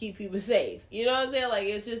supposed to keep people safe. You know what I'm saying? Like,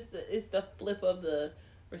 it's the flip of the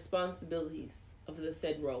responsibilities of the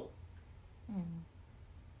said role.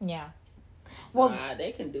 Yeah. So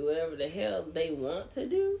they can do whatever the hell they want to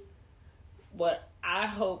do, but I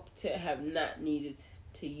hope to have not needed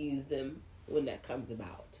to use them when that comes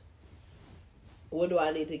about. What do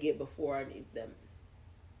I need to get before I need them?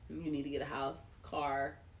 You need to get a house,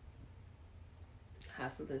 car,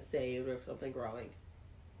 have something saved or something growing.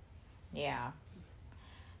 Yeah.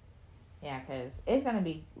 Yeah, because it's going to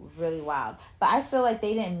be really wild. But I feel like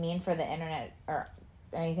they didn't mean for the internet or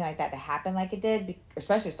anything like that to happen like it did,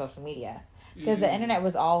 especially social media. Because the internet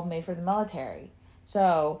was all made for the military.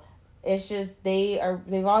 So it's just they've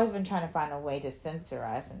always been trying to find a way to censor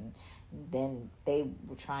us, and then they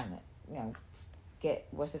were trying to, get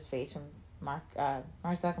what's his face from Mark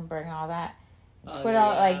Zuckerberg and all that. Twitter,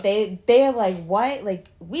 like they're like, what? Like,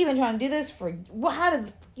 we've been trying to do this for, how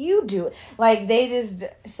did you do it? Like, they're just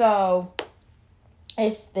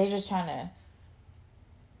trying to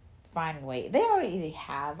find ways. They already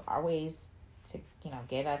have our ways to,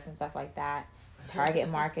 get us and stuff like that. Target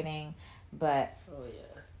marketing. But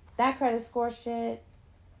that credit score shit,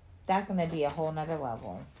 that's going to be a whole nother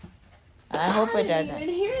level. And I hope it doesn't. I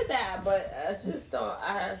didn't even hear that, but I just don't.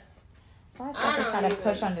 So I start to try to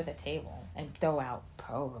push under the table and throw out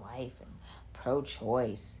pro-life and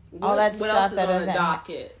pro-choice. All that stuff else is that on doesn't. The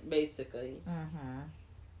docket, basically. Mm-hmm.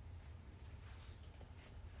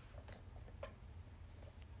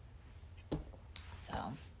 So.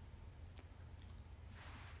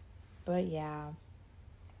 But yeah.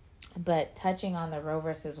 But touching on the Roe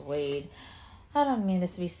versus Wade, I don't mean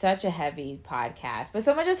this to be such a heavy podcast, but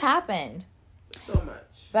so much just happened. So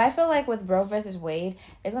much. But I feel like with Roe versus Wade,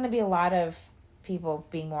 it's going to be a lot of people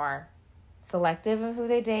being more selective of who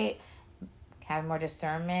they date, having more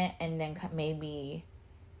discernment, and then maybe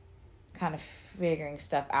kind of figuring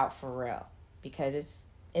stuff out for real, because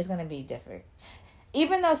it's going to be different.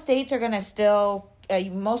 Even though states are going to still,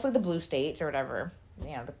 mostly the blue states or whatever,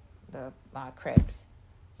 the Crips,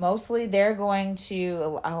 mostly they're going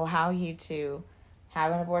to allow you to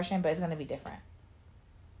have an abortion, but it's going to be different.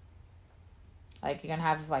 Like, you're going to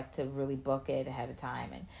have, to really book it ahead of time.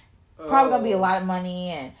 And probably going to be a lot of money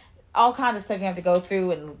and all kinds of stuff you have to go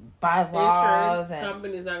through and buy laws. The insurance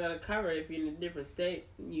company's not going to cover it if you're in a different state,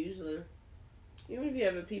 usually. Even if you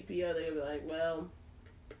have a PPO, they'll be like, well...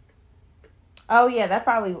 Oh, yeah, that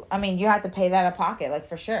probably... I mean, you have to pay that out of pocket,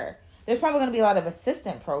 for sure. There's probably going to be a lot of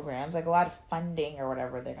assistant programs, a lot of funding or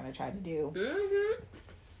whatever they're going to try to do. Mm-hmm.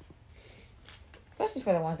 Especially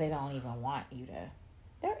for the ones they don't even want you to...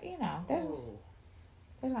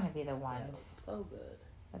 There's going to be the ones... So good.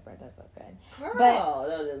 That bread does look good. Girl,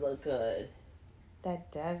 does it look good?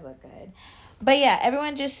 That does look good. But yeah,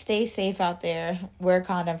 everyone just stay safe out there. Wear a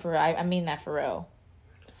condom for real. I mean that for real.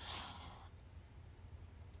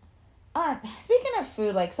 Speaking of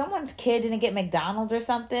food, someone's kid didn't get McDonald or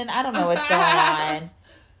something. I don't know what's going on.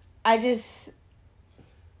 I don't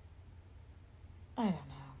know.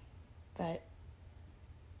 But,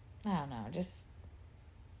 I don't know. Just.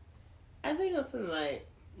 I think it was something like,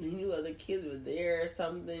 he knew other kids were there or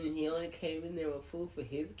something, and he only came in there with food for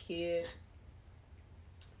his kid.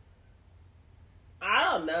 I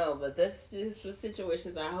don't know, but that's just the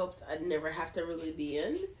situations I hope I'd never have to really be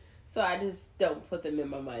in. So I just don't put them in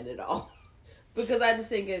my mind at all. Because I just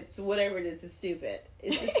think it's, whatever it is stupid.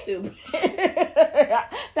 It's just stupid.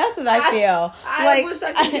 That's what I feel. I wish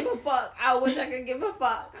I could give a fuck. I wish I could give a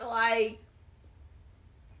fuck. Like,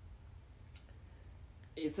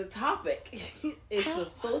 it's a topic. It's a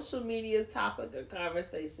social media topic or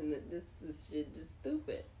conversation that this shit just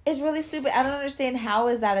stupid. It's really stupid. I don't understand, how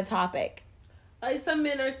is that a topic? Like, some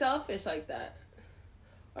men are selfish like that.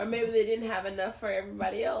 Or maybe they didn't have enough for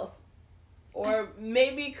everybody else. Or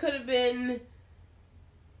maybe it could have been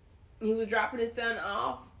he was dropping his son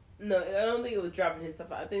off. No, I don't think it was dropping his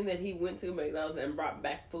stuff off. I think that he went to McDonald's and brought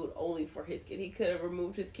back food only for his kid. He could have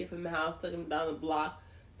removed his kid from the house, took him down the block,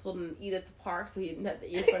 told him to eat at the park so he didn't have to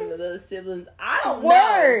eat in front of the other siblings. I don't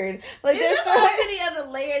know. Like, there's so many other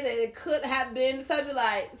layers that it could have been. So I'd be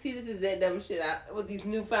like, see, this is that dumb shit. With these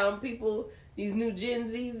newfound people, these new Gen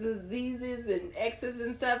Zs, Zs, and Xs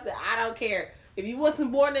and stuff, that I don't care. If you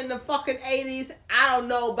wasn't born in the fucking 80s, I don't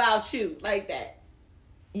know about you. Like that.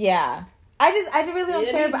 Yeah. I really don't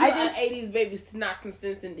care, but I just... 80s baby knock some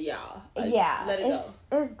sense into y'all. Like, yeah. Let it go.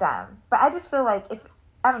 It's dumb. But I just feel like,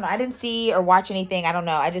 I don't know, I didn't see or watch anything. I don't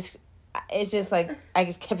know. It's just like, I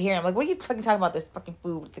just kept hearing, I'm like, what are you fucking talking about, this fucking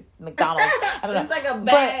food with the McDonald's? I don't know. It's like a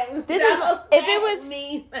bag. But this is, if it was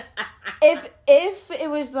me. if it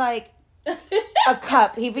was like a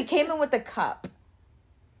cup, he came in with a cup.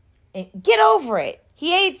 Get over it.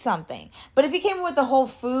 He ate something. But if he came in with the whole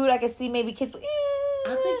food, I could see maybe kids.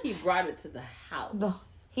 I think he brought it to the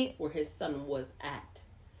house where his son was at.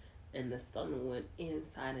 And the son went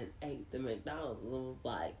inside and ate the McDonald's. It was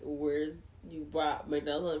like, where's you brought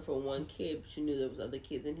McDonald's for one kid, but you knew there was other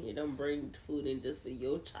kids in here. Don't bring food in just for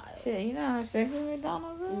your child. Shit, you know how expensive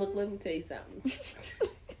McDonald's is? Look, let me tell you something.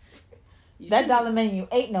 That dollar menu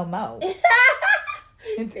ain't no more.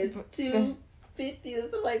 It's $2.50 or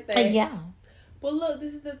something like that. Yeah. But look,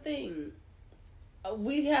 this is the thing.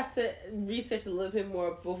 We have to research a little bit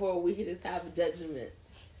more before we can just have judgment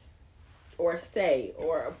or say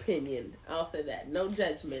or opinion. I'll say that. No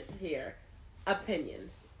judgment here. Opinion.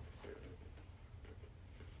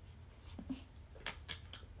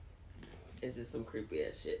 It's just some creepy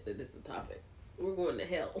ass shit that is the topic. We're going to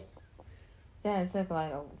hell. Yeah, it's like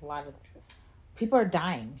a lot of people are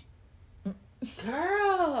dying.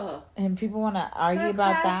 Girl. And people want to argue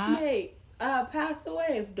about that. Passed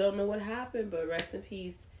away. Don't know what happened, but rest in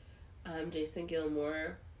peace. Jason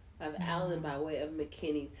Gilmore of Allen by way of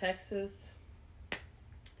McKinney, Texas.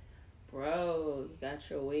 Bro, you got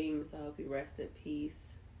your wings. I hope you rest in peace.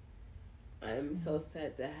 I'm so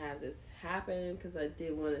sad to have this happen because I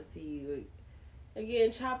did want to see you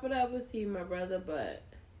again, chop it up with you, my brother, but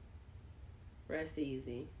rest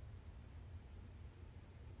easy.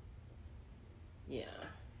 Yeah.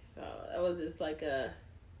 So that was just like a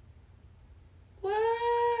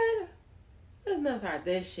what? Let's not start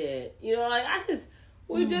this shit. You know, like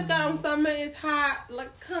we just got on summer, it's hot.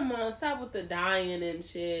 Like, come on, stop with the dying and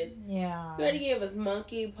shit. Yeah. You already gave us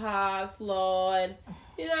monkeypox, Lord.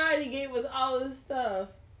 You know, already gave us all this stuff.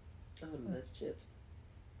 Oh, no, that's chips.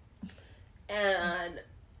 And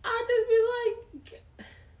I just be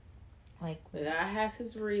like, the guy has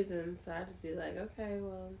his reasons. So I just be like, okay,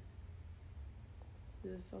 well,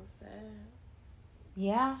 this is so sad.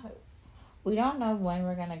 Yeah. We don't know when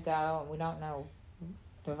we're going to go. And we don't know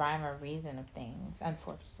the rhyme or reason of things,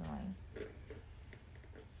 unfortunately.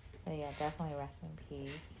 But yeah, definitely rest in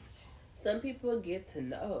peace. Some people get to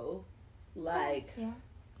know. Like, yeah.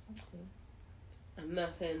 I'm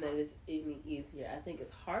not saying that it's any easier. I think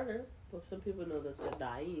it's harder. But some people know that they're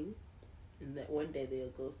dying. And that one day they'll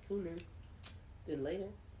go sooner than later.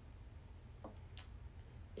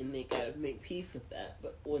 And they gotta make peace with that.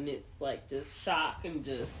 But when it's like just shock and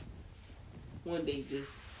just one day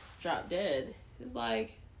just drop dead, it's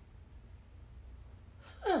like,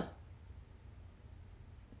 huh.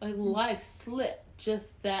 Like life slipped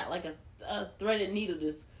just that, like a threaded needle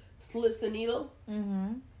just slips the needle.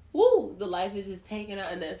 Mm-hmm. Woo! The life is just taken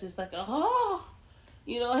out, and that's just like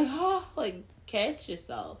like catch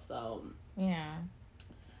yourself. So yeah,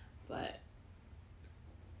 but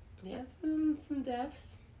yeah, it's been some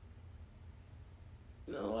deaths.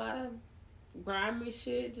 A lot of grimy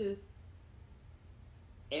shit. Just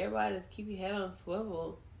everybody just keep your head on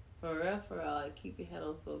swivel. For real. Like keep your head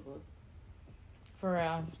on swivel. For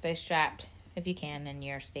real, stay strapped. if you can in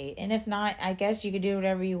your state. And if not, I guess you could do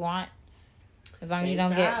whatever you want as long as you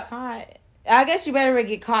don't shop. get caught. I guess you better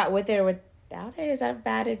get caught with it or without it. Is that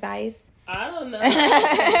bad advice? I don't know.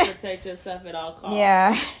 I say protect yourself at all costs.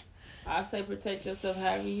 Yeah. I say protect yourself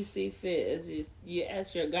however you see fit. It's just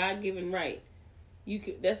that's your God-given right. You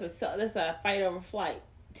could. That's a fight over flight.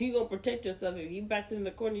 You gonna protect yourself. If you backed in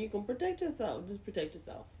the corner, you gonna protect yourself. Just protect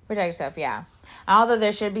yourself. Protect yourself, yeah. Although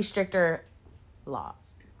there should be stricter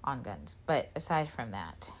laws on guns, but aside from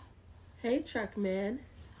that. Hey, truck man.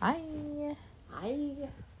 Hi. Hi.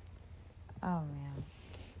 Oh man.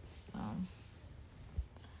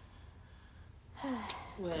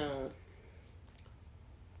 Well.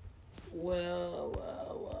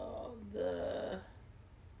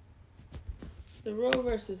 The Roe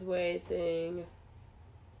versus Wade thing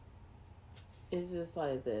is just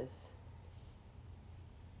like this.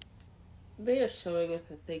 They are showing us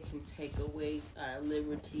that they can take away our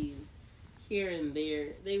liberties here and there.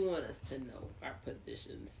 They want us to know our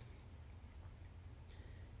positions.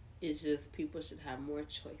 It's just people should have more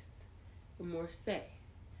choice and more say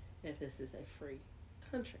if this is a free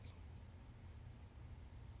country.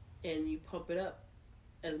 And you pump it up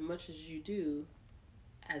as much as you do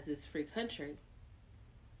as this free country,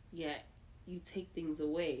 yet you take things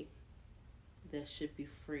away that should be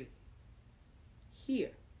free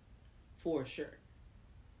here, for sure.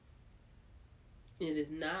 It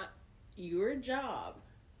is not your job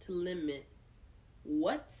to limit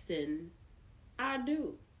what sin I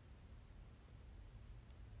do.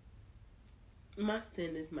 My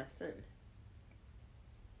sin is my sin,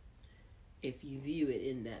 if you view it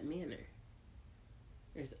in that manner.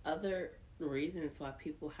 There's other reasons why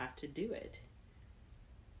people have to do it.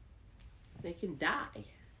 They can die.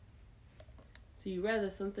 So you rather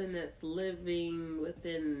something that's living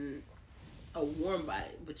within a warm body,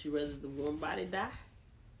 but you rather the warm body die?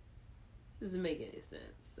 Doesn't make any sense.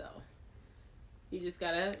 So you just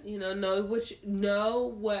gotta, know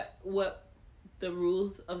what the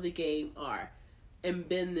rules of the game are and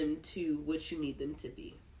bend them to what you need them to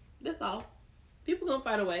be. That's all. People gonna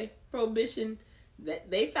find a way. Prohibition, that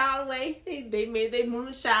they found a way. They made their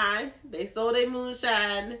moonshine. They sold their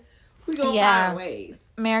moonshine. We gonna find ways.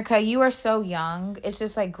 America, you are so young. It's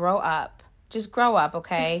just like, grow up. Just grow up,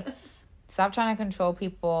 okay? Stop trying to control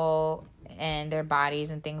people and their bodies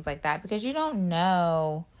and things like that, because you don't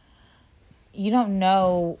know. You don't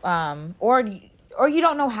know, or you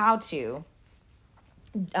don't know how to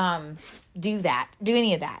do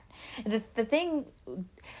any of that. The thing,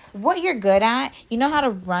 what you're good at, you know how to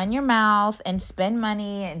run your mouth and spend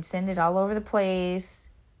money and send it all over the place.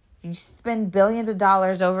 You spend billions of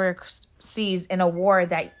dollars overseas in a war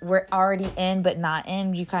that we're already in but not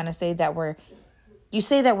in. You kind of say that we're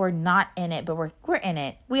not in it, but we're in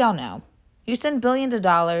it. We all know. You send billions of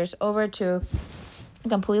dollars over to a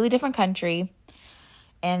completely different country,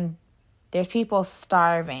 and there's people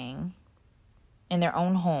starving in their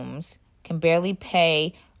own homes, can barely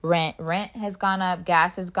pay rent. Rent has gone up,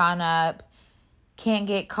 gas has gone up, can't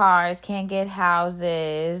get cars, can't get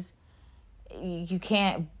houses, you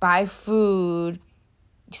can't buy food.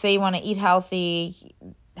 You say you want to eat healthy.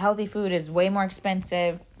 Healthy food is way more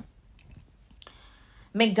expensive.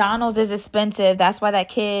 McDonald's is expensive. That's why that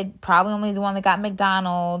kid, probably only the one that got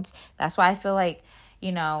McDonald's. That's why I feel like,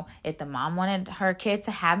 if the mom wanted her kids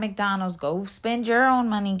to have McDonald's, go spend your own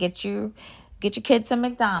money, get your kids some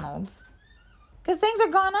McDonald's. Because things are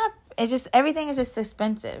gone up. Everything is just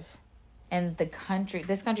expensive. And this country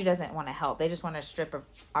doesn't want to help. They just want to strip of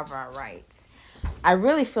our rights. I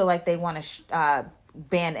really feel like they want to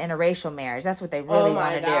ban interracial marriage. That's what they really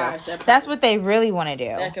want to do. That's what they really want to do.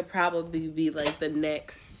 That could probably be like the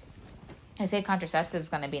next. I say contraceptive's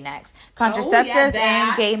going to be next. Contraceptives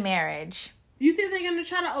and gay marriage. You think they're going to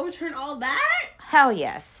try to overturn all that? Hell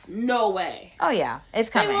yes. No way. Oh yeah, it's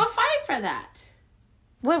coming. They will fight for that.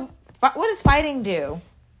 What does fighting do?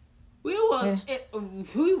 We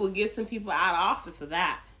will get some people out of office for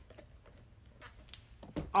that.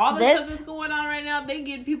 All the stuff that's going on right now, they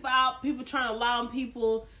get people out. People trying to allow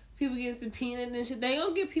people getting subpoenaed and shit. They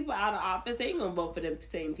don't get people out of office. They ain't gonna vote for them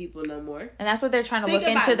same people no more. And that's what they're trying to look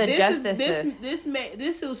into the justices. This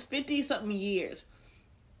was 50-something years.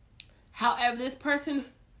 However, this person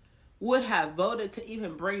would have voted to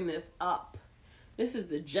even bring this up. This is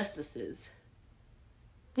the justices.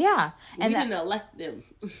 Yeah. And we didn't elect them.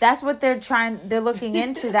 That's what they're looking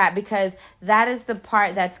into that, because that is the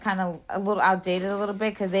part that's kind of a little outdated a little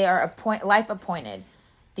bit, because they are life appointed.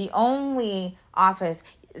 The only office,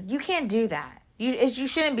 you can't do that. You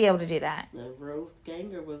shouldn't be able to do that. Ruth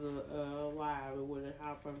Ganger was a lie. It wouldn't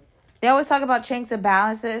happen. They always talk about checks and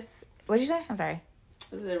balances. What did you say? I'm sorry.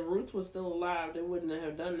 If Ruth was still alive, they wouldn't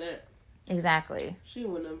have done that. Exactly. She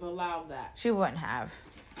wouldn't have allowed that. She wouldn't have.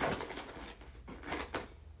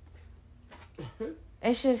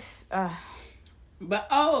 It's just... But,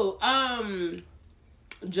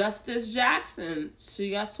 Justice Jackson,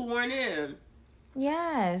 she got sworn in.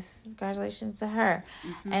 Yes. Congratulations to her.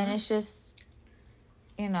 Mm-hmm. And it's just,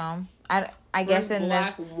 you know, I guess in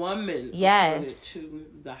Black this... woman. Yes. To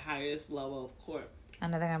the highest level of court. I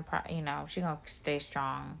know they're gonna, she gonna stay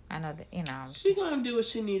strong. I know that, She gonna do what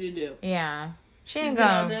she need to do. Yeah. She ain't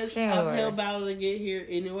gonna... She ain't uphill battle to get here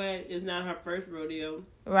anyway. It's not her first rodeo.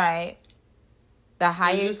 Right. The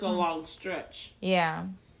higher... It's just a long stretch. Yeah.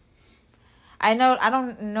 I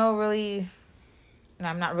don't know really...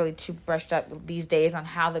 I'm not really too brushed up these days on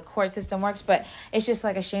how the court system works, but it's just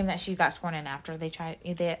like a shame that she got sworn in after they overturned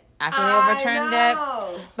it.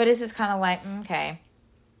 But it's just kind of like, okay.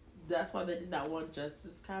 That's why they did not want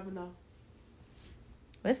Justice Kavanaugh.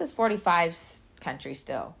 This is 45's country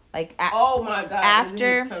still. Like, oh my God!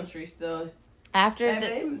 After country still. After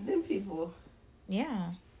them people.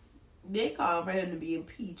 Yeah. They call for him to be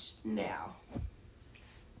impeached now.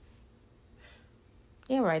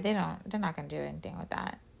 Yeah, right. They're not going to do anything with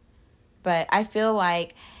that. But I feel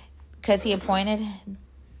like because he appointed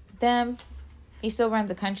them, he still runs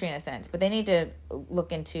the country in a sense. But they need to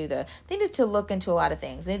look into a lot of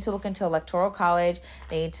things. They need to look into Electoral College.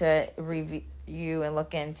 They need to review and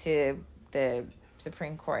look into the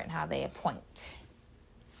Supreme Court and how they appoint.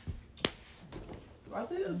 I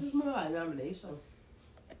think this is more like nomination.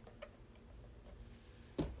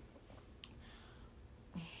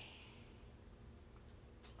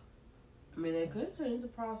 I mean, they could change the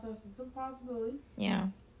process. It's a possibility. Yeah.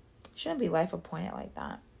 Shouldn't be life appointed like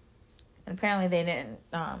that. And apparently they didn't,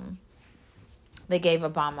 they gave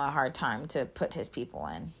Obama a hard time to put his people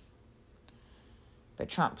in. But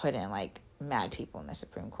Trump put in, like, mad people in the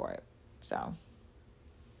Supreme Court. So,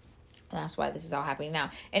 that's why this is all happening now.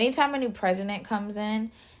 Anytime a new president comes in,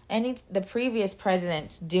 the previous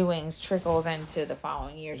president's doings trickles into the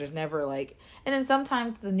following years. There's never, like... And then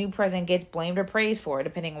sometimes the new president gets blamed or praised for it,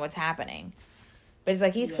 depending on what's happening. But it's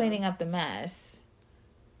like he's cleaning up the mess.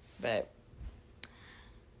 But...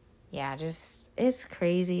 yeah, just... it's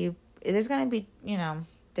crazy. There's going to be,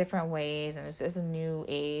 different ways. And it's a new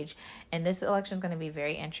age. And this election is going to be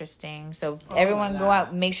very interesting. So everyone go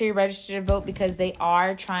out. Make sure you register to vote because they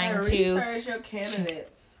are trying to... research your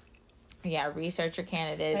candidates. Yeah, research your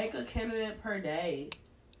candidates. Take a candidate per day.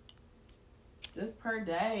 Just per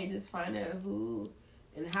day. Just find out who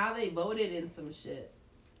and how they voted in some shit.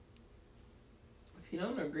 If you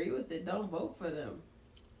don't agree with it, don't vote for them.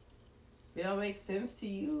 If it don't make sense to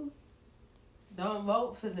you, don't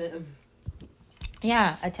vote for them.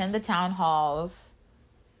 Yeah, attend the town halls.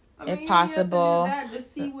 If possible. You have to do that.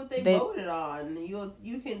 Just see what they voted on.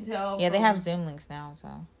 You can tell. Yeah, they have Zoom links now,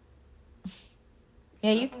 so.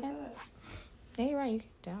 Yeah, you can. Yeah, you're right. You can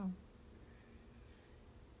tell.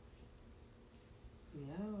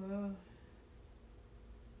 Yeah, well.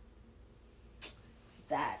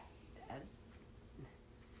 That.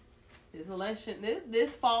 This election,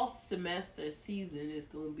 this fall semester season is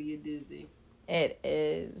going to be a doozy. It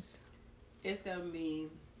is. It's going to be.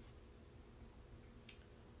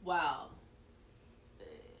 Wow.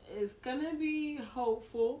 It's going to be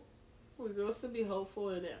hopeful. We're going to be hopeful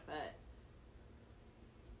in that fact.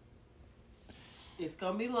 It's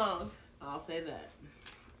going to be long. I'll say that.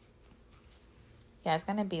 Yeah, it's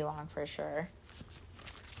going to be long for sure.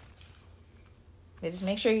 But just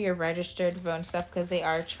make sure you're registered to vote and stuff because they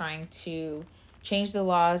are trying to change the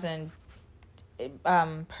laws and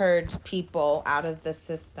purge people out of the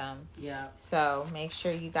system. Yeah. So make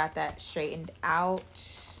sure you got that straightened out.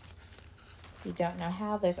 If you don't know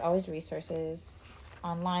how, there's always resources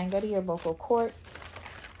online. Go to your local courts.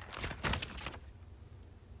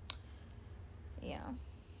 Yeah.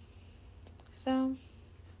 So,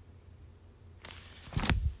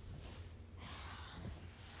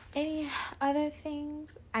 any other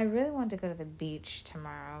things? I really want to go to the beach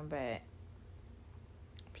tomorrow, but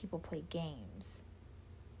people play games.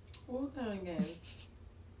 What kind of games?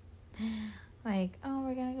 Like, oh,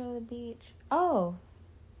 we're going to go to the beach. Oh,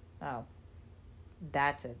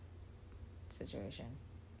 that's a situation.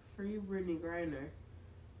 Free Brittany Griner.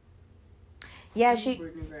 Yeah,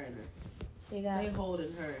 Brittany Griner. They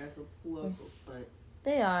holding her as a political stunt.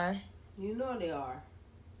 They are. You know they are.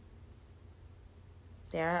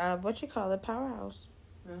 They're powerhouse.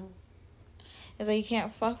 No. It's like you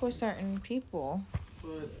can't fuck with certain people.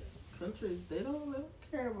 But countries, they don't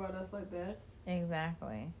care about us like that.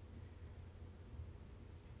 Exactly.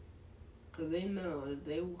 Because they know that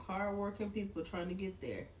they hard-working people trying to get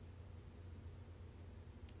there.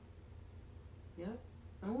 Yep.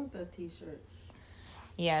 I want that t-shirt.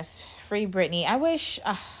 Yes, free Britney. I wish,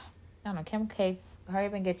 I don't know, Kim K, hurry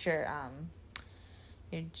up and get your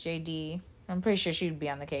JD. I'm pretty sure she'd be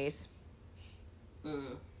on the case.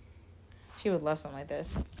 She would love something like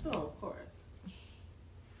this. Oh, of course.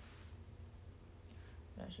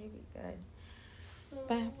 No, she'd be good.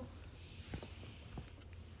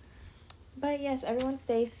 But yes, everyone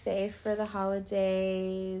stay safe for the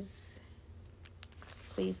holidays.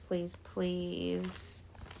 Please, please, please.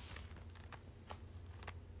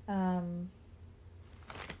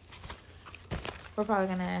 We're probably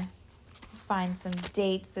gonna find some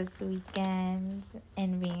dates this weekend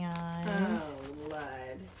and beyond. Oh,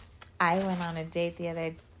 Lord. I went on a date the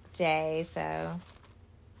other day, so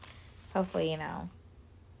hopefully, well,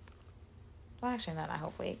 actually, not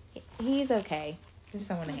hopefully. He's okay. Just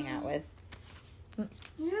someone to hang out with. You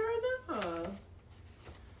never know.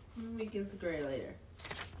 Weekends are great later.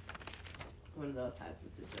 One of those types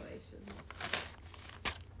of situations.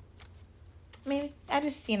 Maybe. I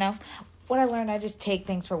just, what I learned, I just take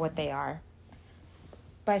things for what they are.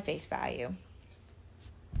 By face value.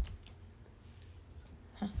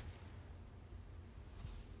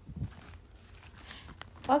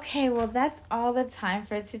 Okay, well, that's all the time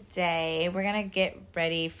for today. We're going to get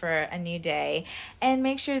ready for a new day. And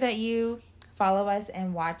make sure that you follow us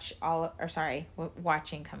and watch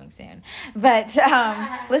watching coming soon. But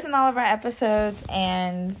listen to all of our episodes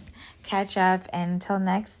and catch up. And until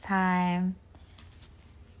next time.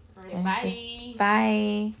 All right, bye.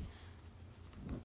 Bye.